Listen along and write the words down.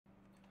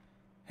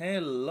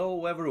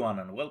Hello everyone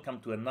and welcome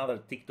to another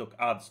TikTok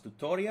ads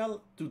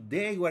tutorial.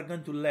 Today we're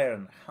going to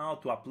learn how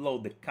to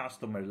upload the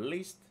customer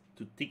list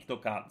to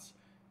TikTok ads.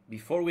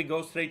 Before we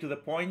go straight to the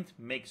point,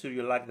 make sure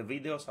you like the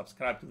video,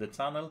 subscribe to the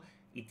channel.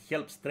 It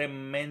helps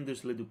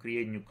tremendously to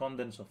create new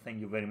content, so thank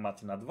you very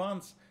much in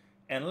advance.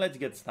 And let's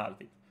get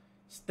started.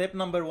 Step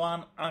number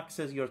 1,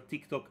 access your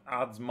TikTok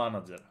ads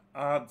manager,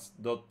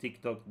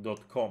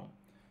 ads.tiktok.com.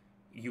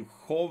 You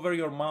hover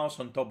your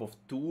mouse on top of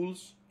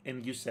tools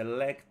and you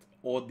select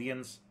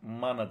Audience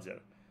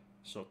Manager.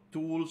 So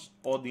Tools,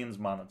 Audience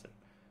Manager.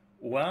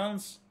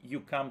 Once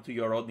you come to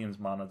your Audience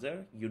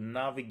Manager, you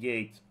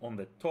navigate on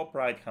the top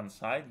right hand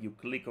side, you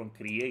click on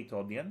Create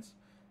Audience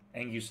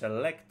and you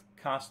select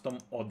Custom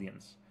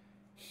Audience.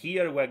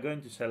 Here we're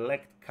going to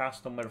select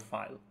Customer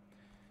File.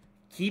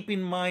 Keep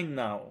in mind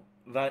now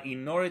that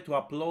in order to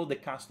upload the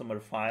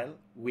customer file,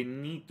 we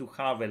need to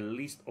have a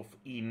list of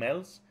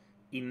emails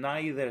in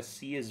either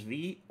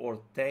CSV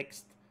or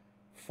text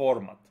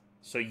format.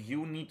 So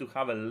you need to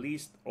have a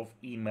list of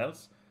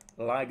emails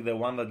like the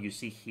one that you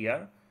see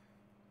here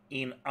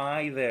in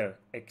either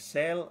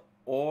Excel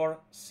or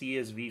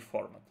CSV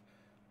format.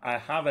 I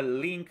have a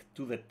link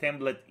to the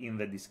template in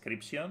the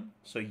description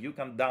so you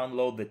can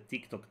download the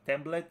TikTok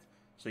template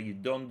so you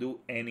don't do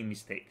any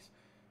mistakes.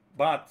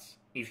 But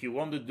if you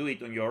want to do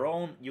it on your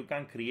own, you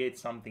can create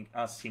something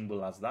as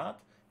simple as that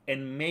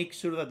and make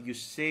sure that you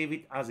save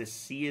it as a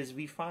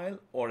CSV file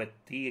or a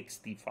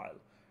TXT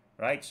file,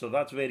 right? So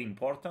that's very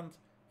important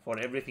for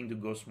everything to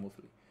go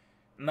smoothly.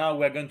 Now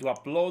we're going to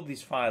upload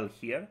this file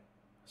here.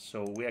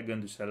 So we are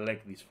going to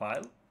select this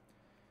file.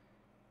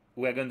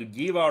 We're going to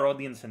give our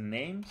audience a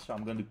name. So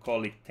I'm going to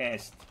call it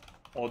test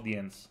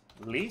audience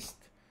list.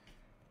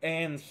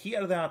 And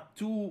here there are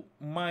two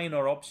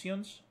minor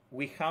options.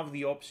 We have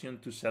the option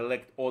to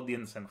select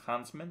audience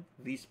enhancement.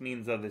 This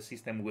means that the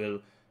system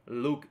will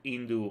look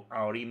into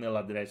our email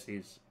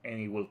addresses and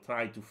it will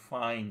try to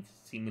find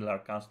similar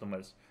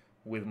customers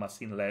with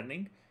machine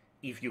learning.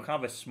 If you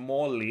have a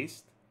small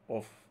list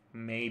of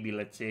maybe,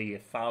 let's say,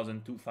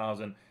 1,000,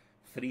 2,000,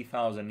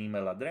 3,000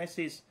 email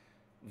addresses,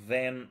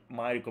 then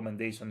my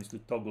recommendation is to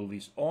toggle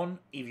this on.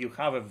 If you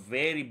have a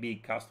very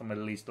big customer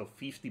list of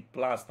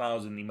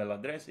 50,000+ email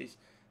addresses,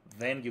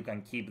 then you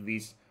can keep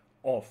this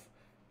off.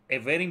 A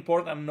very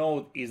important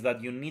note is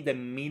that you need a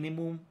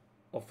minimum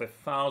of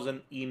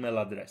 1,000 email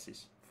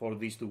addresses for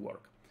this to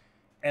work.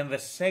 And the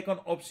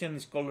second option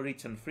is called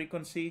reach and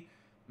frequency.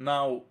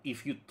 Now,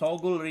 if you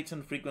toggle reach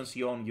and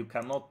frequency on, you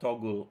cannot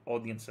toggle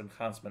audience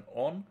enhancement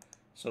on.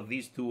 So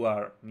these two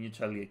are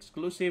mutually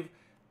exclusive.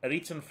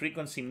 Reach and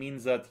frequency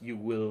means that you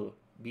will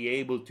be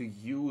able to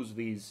use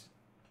these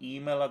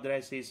email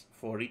addresses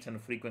for reach and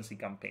frequency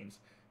campaigns.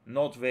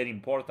 Not very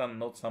important,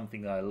 not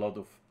something that a lot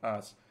of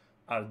us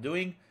are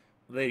doing.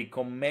 The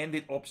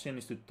recommended option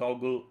is to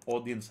toggle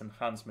audience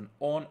enhancement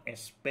on,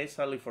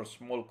 especially for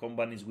small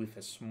companies with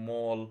a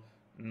small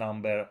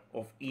number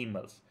of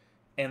emails.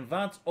 And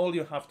that's all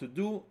you have to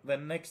do. The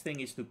next thing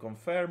is to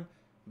confirm.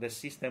 The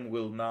system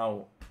will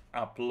now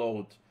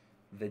upload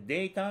the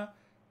data,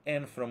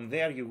 and from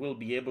there you will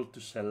be able to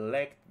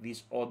select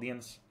this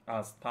audience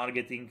as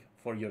targeting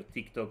for your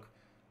TikTok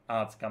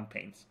ads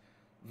campaigns.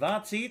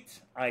 That's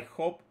it. I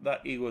hope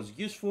that it was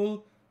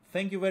useful.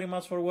 Thank you very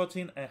much for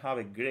watching and have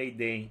a great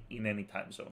day in any time zone.